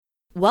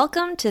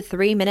Welcome to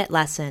 3-Minute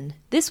Lesson.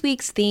 This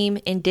week's theme,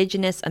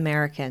 Indigenous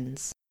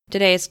Americans.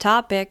 Today's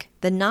topic,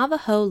 the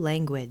Navajo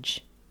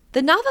language.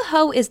 The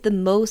Navajo is the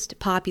most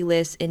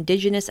populous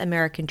Indigenous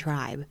American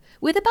tribe,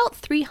 with about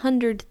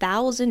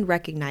 300,000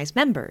 recognized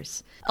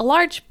members. A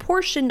large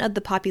portion of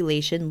the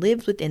population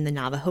lives within the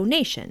Navajo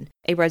Nation,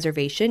 a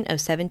reservation of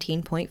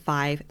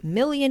 17.5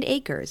 million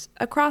acres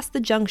across the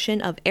junction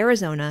of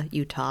Arizona,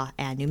 Utah,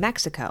 and New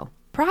Mexico.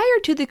 Prior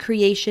to the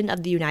creation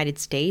of the United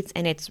States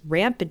and its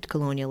rampant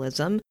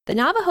colonialism, the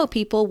Navajo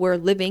people were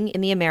living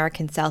in the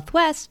American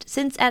Southwest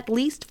since at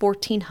least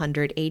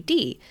 1400 AD,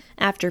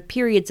 after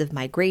periods of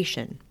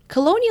migration.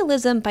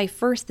 Colonialism by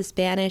first the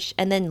Spanish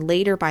and then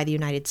later by the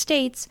United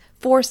States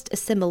forced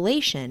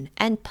assimilation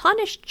and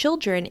punished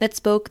children that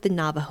spoke the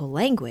Navajo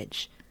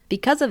language.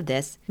 Because of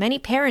this, many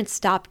parents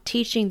stopped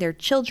teaching their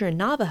children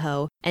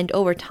Navajo, and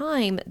over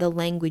time, the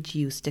language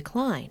use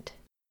declined.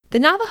 The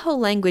Navajo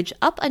language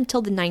up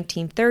until the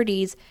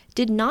 1930s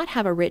did not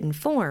have a written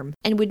form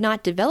and would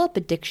not develop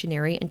a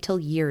dictionary until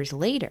years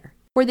later.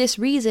 For this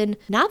reason,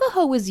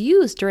 Navajo was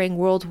used during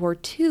World War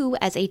II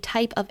as a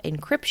type of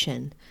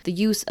encryption. The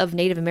use of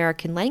Native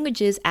American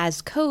languages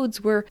as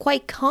codes were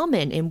quite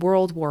common in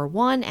World War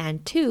I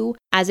and II,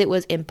 as it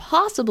was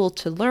impossible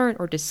to learn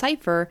or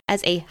decipher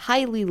as a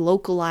highly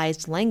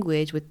localized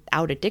language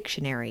without a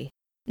dictionary.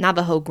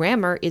 Navajo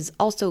grammar is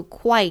also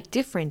quite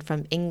different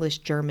from English,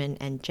 German,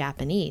 and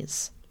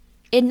Japanese.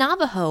 In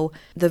Navajo,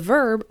 the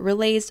verb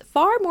relays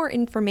far more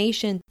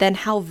information than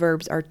how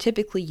verbs are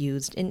typically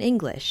used in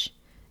English.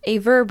 A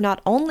verb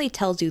not only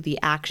tells you the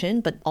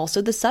action, but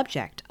also the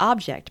subject,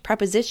 object,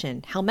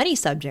 preposition, how many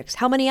subjects,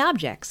 how many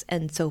objects,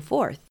 and so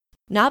forth.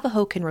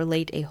 Navajo can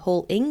relate a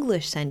whole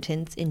English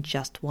sentence in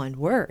just one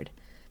word.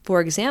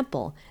 For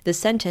example, the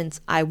sentence,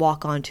 "I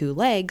walk on two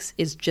legs,"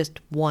 is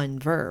just one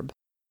verb.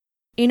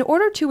 In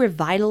order to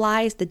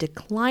revitalize the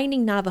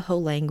declining Navajo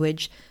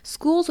language,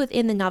 schools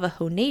within the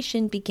Navajo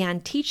Nation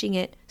began teaching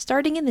it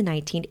starting in the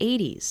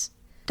 1980s.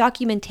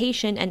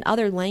 Documentation and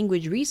other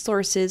language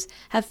resources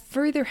have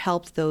further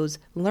helped those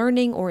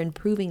learning or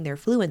improving their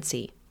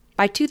fluency.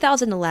 By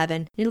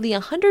 2011, nearly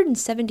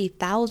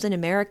 170,000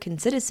 American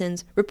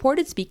citizens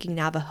reported speaking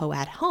Navajo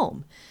at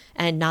home,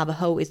 and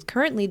Navajo is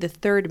currently the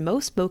third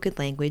most spoken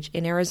language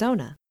in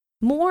Arizona.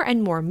 More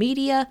and more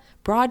media,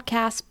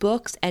 broadcasts,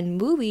 books, and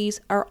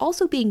movies are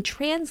also being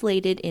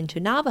translated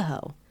into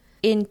Navajo.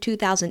 In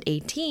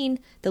 2018,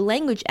 the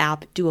language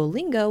app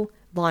Duolingo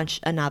launched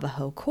a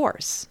Navajo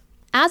course.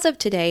 As of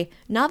today,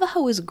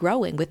 Navajo is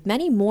growing, with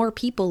many more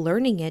people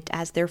learning it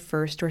as their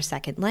first or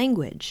second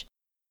language.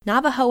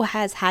 Navajo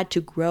has had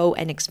to grow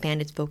and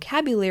expand its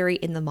vocabulary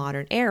in the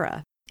modern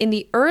era. In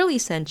the early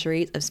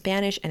centuries of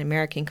Spanish and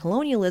American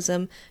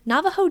colonialism,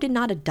 Navajo did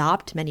not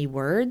adopt many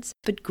words,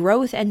 but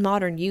growth and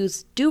modern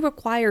use do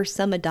require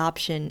some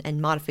adoption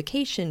and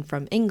modification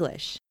from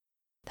English.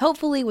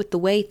 Hopefully, with the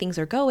way things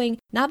are going,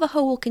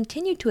 Navajo will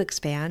continue to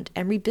expand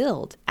and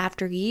rebuild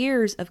after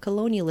years of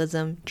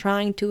colonialism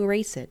trying to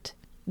erase it.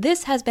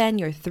 This has been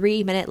your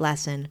 3-Minute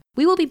Lesson.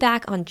 We will be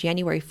back on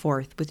January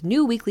 4th with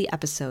new weekly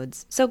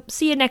episodes, so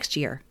see you next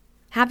year.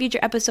 Have future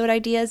episode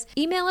ideas?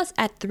 Email us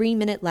at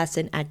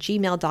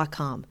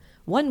 3minutelesson@gmail.com.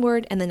 One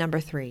word and the number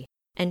 3.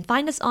 And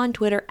find us on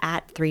Twitter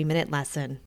at 3minutelesson.